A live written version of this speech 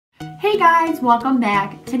Hey guys, welcome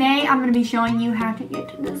back. Today I'm going to be showing you how to get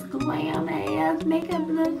to this glam AF makeup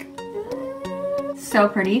look. So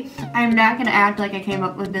pretty. I'm not going to act like I came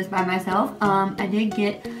up with this by myself. I did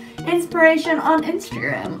get inspiration on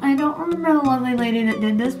Instagram. I don't remember the lovely lady that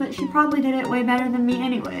did this, but she probably did it way better than me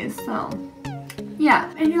anyways, so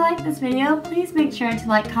yeah. If you like this video, please make sure to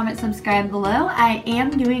like, comment, subscribe below. I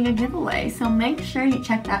am doing a giveaway, so make sure you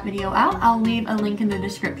check that video out. I'll leave a link in the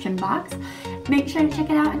description box. Make sure to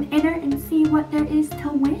check it out and enter and see what there is to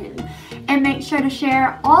win. And make sure to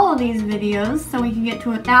share all of these videos so we can get to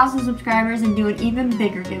 1,000 subscribers and do an even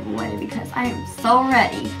bigger giveaway because I am so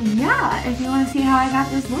ready. Yeah, if you want to see how I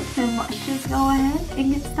got this look, then let's just go ahead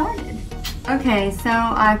and get started. Okay, so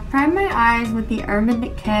I primed my eyes with the Urban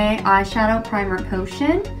Decay Eyeshadow Primer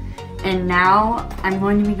Potion. And now I'm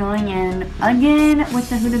going to be going in again with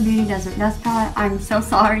the Huda Beauty Desert Dust palette. I'm so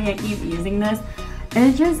sorry I keep using this.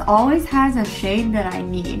 It just always has a shade that I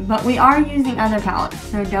need, but we are using other palettes,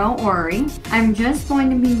 so don't worry. I'm just going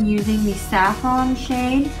to be using the Sapharrine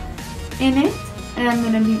shade in it, and I'm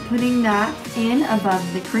going to be putting that in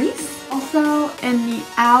above the crease. Also in the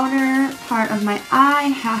outer part of my eye,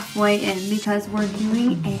 halfway in, because we're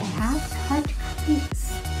doing a half cut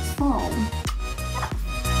crease. So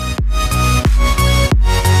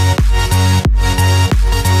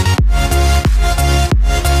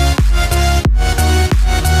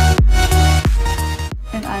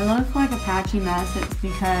patchy mess, it's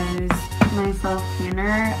because my self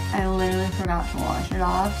tanner, I literally forgot to wash it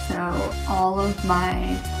off, so all of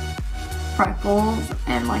my freckles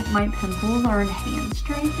and like my pimples are enhanced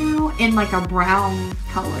right now in like a brown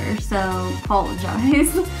color, so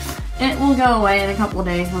apologize. It will go away in a couple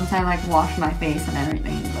days once I like wash my face and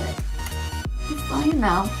everything, but just so you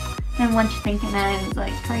know. And what you're thinking that is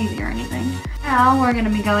like crazy or anything. Now we're going to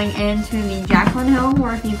be going into the Jaclyn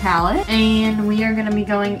Morphe palette, and we are going to be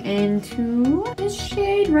going into this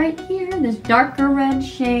shade right here, this darker red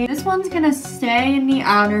shade. This one's going to stay in the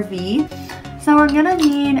outer V, so we're going to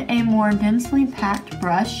need a more densely packed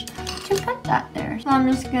brush to put that there. So I'm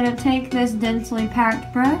just going to take this densely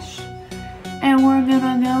packed brush and we're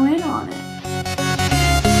going to go in on it.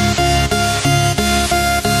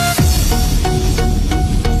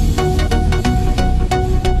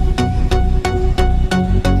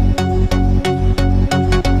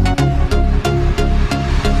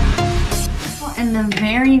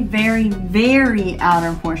 Very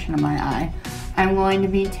outer portion of my eye, I'm going to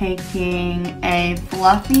be taking a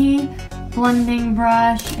fluffy blending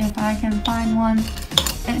brush, if I can find one.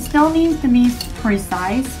 It still needs to be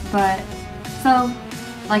precise, but so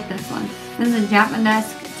like this one. This is a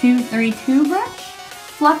Dusk 232 brush.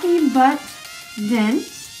 Fluffy but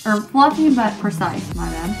dense, or fluffy but precise, my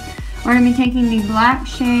bad. We're going to be taking the black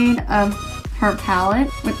shade of her palette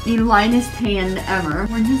with the lightest hand ever.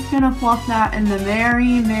 We're just gonna fluff that in the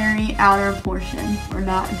very outer portion. We're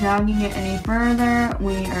not dragging it any further.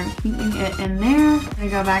 We are keeping it in there. I'm gonna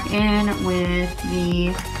go back in with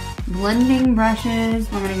the blending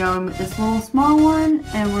brushes. We're gonna go in with this little small one,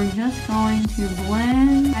 and we're just going to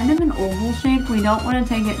blend kind of an oval shape. We don't want to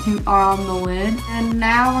take it too far on the lid. And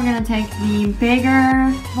now we're gonna take the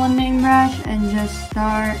bigger blending brush and just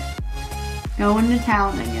start going to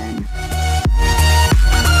town again.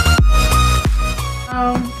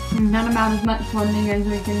 So we've done about as much blending as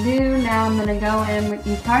we can do. Now I'm going to go in with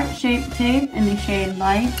the Tarte Shape Tape in the shade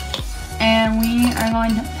Light, and we are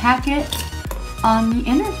going to pack it on the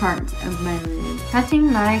inner part of my lid,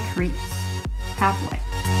 cutting my crease halfway.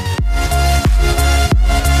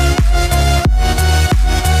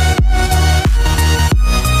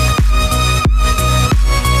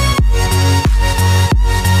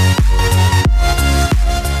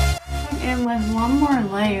 And with one more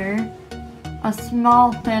layer, a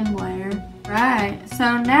small thin layer. Right,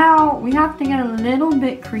 so now we have to get a little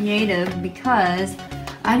bit creative because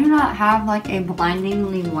I do not have like a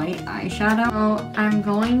blindingly white eyeshadow. So I'm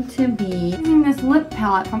going to be using this lip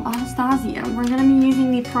palette from Anastasia. We're going to be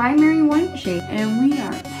using the primary white shade, and we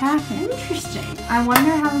are packing. Interesting. I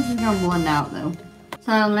wonder how this is going to blend out though.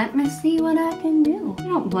 So let me see what I can do. It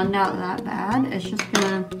don't blend out that bad. It's just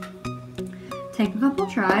going to take a couple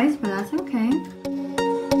tries, but that's okay.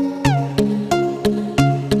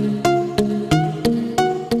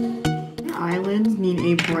 Need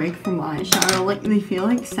a break from eyeshadow. Like, they feel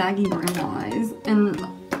like saggy brown eyes, and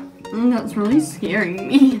that's really scaring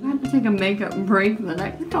me. I have to take a makeup break for the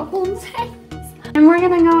next couple of days. And we're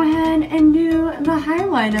gonna go ahead and do the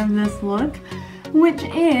highlight of this look, which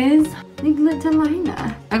is the glitter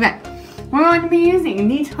liner. Okay, we're going to be using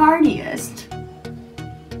the Tartiest.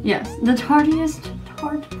 Yes, the Tartiest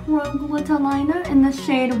Tarte Pro Glitter Liner in the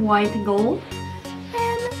shade White Gold.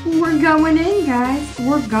 And We're going in, guys.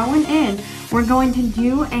 We're going in. We're going to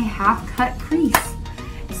do a half-cut crease.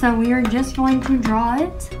 So we are just going to draw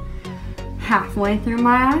it halfway through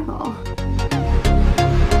my eyeball.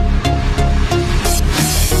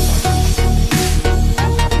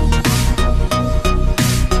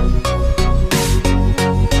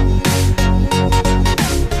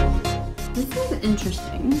 This is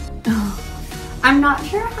interesting. I'm not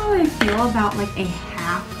sure how I feel about like a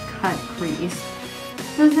half-cut crease.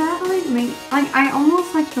 Does that like make, like I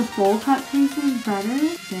almost like the full cut creases better,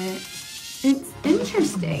 but it's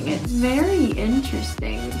interesting. It's very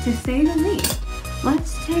interesting to say the least.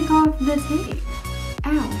 Let's take off the tape.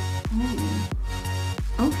 Ow.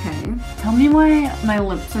 Oh. Okay. Tell me why my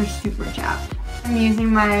lips are super chapped. I'm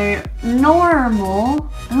using my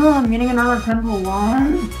normal, I'm getting another pimple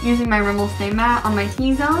one. Using my Rimmel Stay Matte on my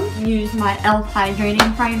T-zone. Use my e.l.f.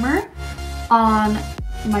 hydrating primer on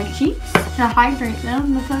my cheeks to hydrate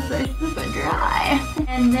them because they're super dry.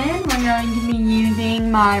 And then we're going to be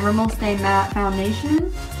using my Rimmel Stay Matte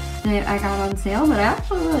foundation that I got on sale, but I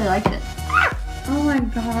actually really liked it. Oh my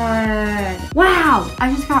god. Wow!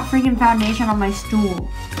 I just got freaking foundation on my stool.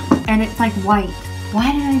 And it's like white.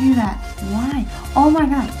 Why did I do that? Why? Oh my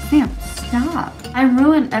god. Sam, stop. I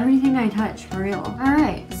ruined everything I touch, for real.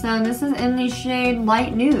 Alright, so this is in the shade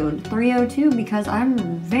Light Nude 302 because I'm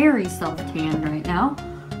very self-tanned right now.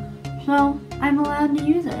 So I'm allowed to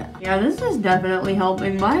use it. Yeah, this is definitely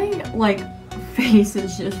helping. My like face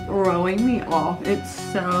is just throwing me off. It's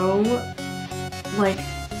so like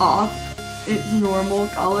off its normal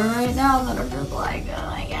color right now that I'm just like, oh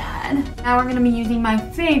my god. Now we're gonna be using my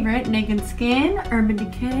favorite Naked Skin Urban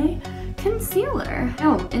Decay concealer.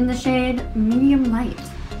 Oh, in the shade Medium Light.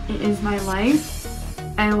 It is my life.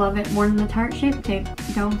 I love it more than the Tarte Shape Tape.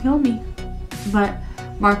 Don't kill me. But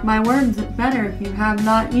mark my words, it's better if you have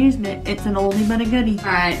not used it. It's an oldie but a goodie.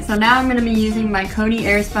 Alright, so now I'm going to be using my Coty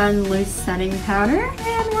Airspun Loose Setting Powder.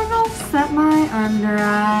 And we're going to set my under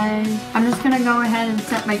eyes. I'm just going to go ahead and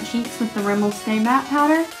set my cheeks with the Rimmel Stay Matte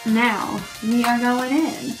Powder. Now, we are going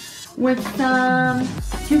in with some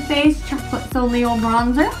Too Faced Chocolate Soleil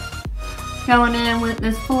Bronzer. Going in with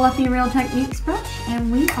this Fluffy Real Techniques brush.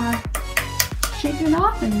 And we are shaking it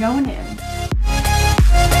off and going in.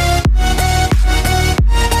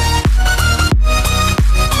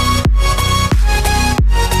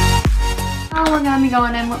 We're going to be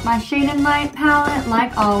going in with my Shade and Light palette,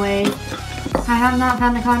 like always. I have not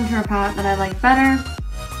found a contour palette that I like better.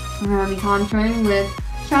 I'm going to be contouring with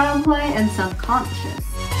Shadow Play and Subconscious.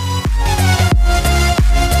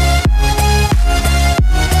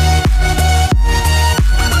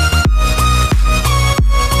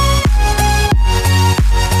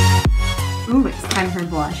 Ooh, it's time for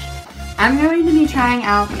blush. I'm going to be trying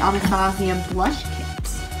out the Anastasia blush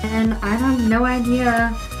kits. And I have no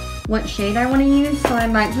idea what shade I want to use, so I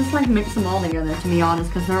might just like mix them all together, to be honest,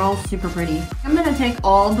 because they're all super pretty. I'm going to take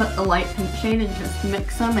all but the light pink shade and just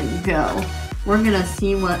mix them and go. We're going to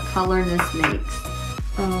see what color this makes.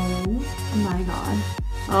 Oh my god.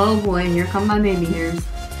 Oh boy, here come my baby hairs.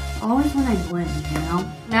 Always when I blend, you know?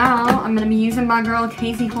 Now, I'm going to be using my girl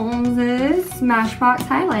Casey Holmes's Smashbox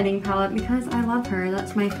highlighting palette because I love her.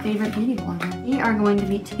 That's my favorite beauty blogger. We are going to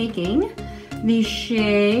be taking the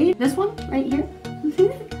shade, this one right here.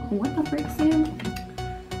 What the frick, Sam?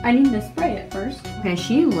 I need to spray it first. Okay,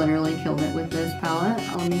 she literally killed it with this palette.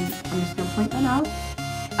 I'm just gonna point that out.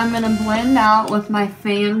 I'm gonna blend out with my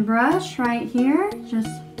fan brush right here. Just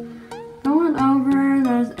going over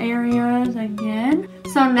those areas again.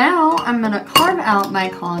 So now I'm gonna carve out my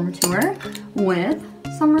contour with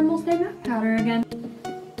some Rimmel Stay Matte Powder again.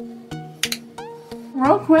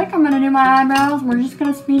 Real quick, I'm gonna do my eyebrows. We're just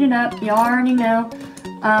gonna speed it up. Y'all already know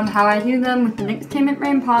how I do them with the NYX Pigment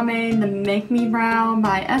Rain Pomade, the Make Me Brow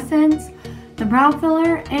by Essence, the brow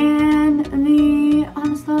filler, and the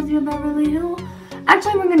Anastasia Beverly Hill.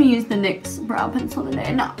 Actually, we're going to use the NYX brow pencil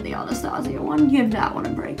today, not the Anastasia one. Give that one a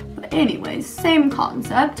break. But anyways, same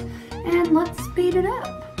concept. And let's speed it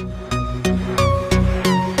up.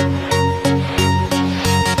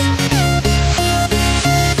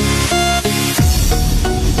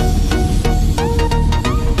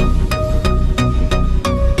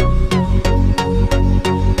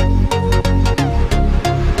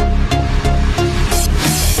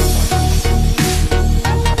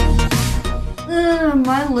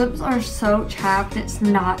 My lips are so chapped, it's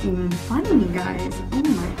not even funny, guys. Oh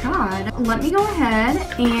my god. Let me go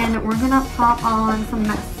ahead and we're gonna pop on some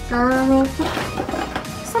mascara real quick.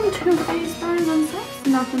 Some Too Faced Stars and Sex,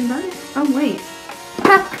 nothing better. Oh wait.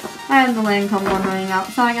 I had the Lancome one running out,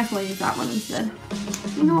 so I guess we'll use that one instead.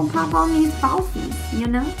 You know, pop on these falsies, you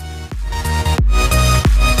know?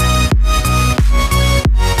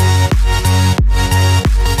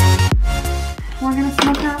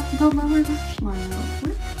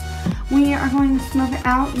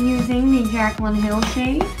 using the Jaclyn Hill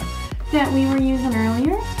shade that we were using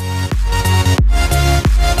earlier.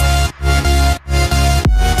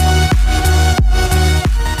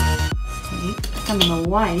 Take some of the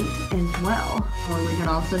white as well. What we could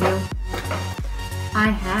also do, I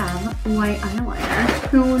have white eyeliner.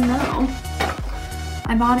 Who would know?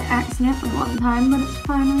 I bought it accidentally one time, but it's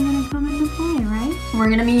finally going to come into play, right? We're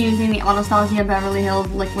going to be using the Anastasia Beverly Hills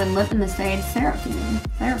Liquid Lip in the shade Seraphine.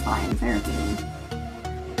 Seraphine.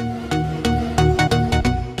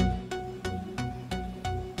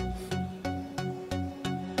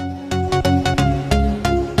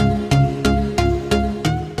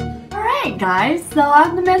 Alright guys, so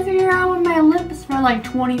I've been messing around with my lips for like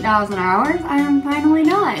 20,000 hours. I am finally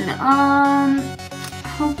done.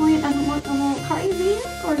 Hopefully it doesn't look a little crazy.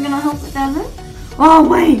 We're gonna hope it doesn't. Oh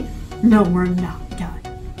wait! No, we're not done.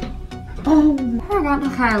 Oh, I forgot to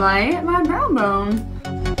highlight my brow bone.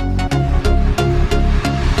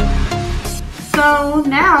 So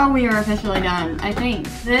now we are officially done, I think.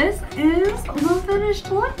 This is the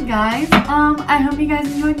finished look, guys. I hope you guys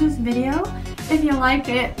enjoyed this video. If you liked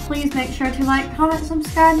it, please make sure to like, comment,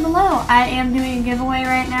 subscribe below. I am doing a giveaway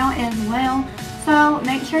right now as well. So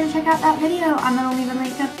make sure to check out that video. I'm going to leave a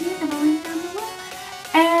link up here and a link down below.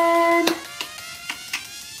 And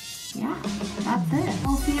yeah, that's it.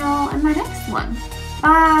 I'll see y'all in my next one.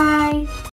 Bye!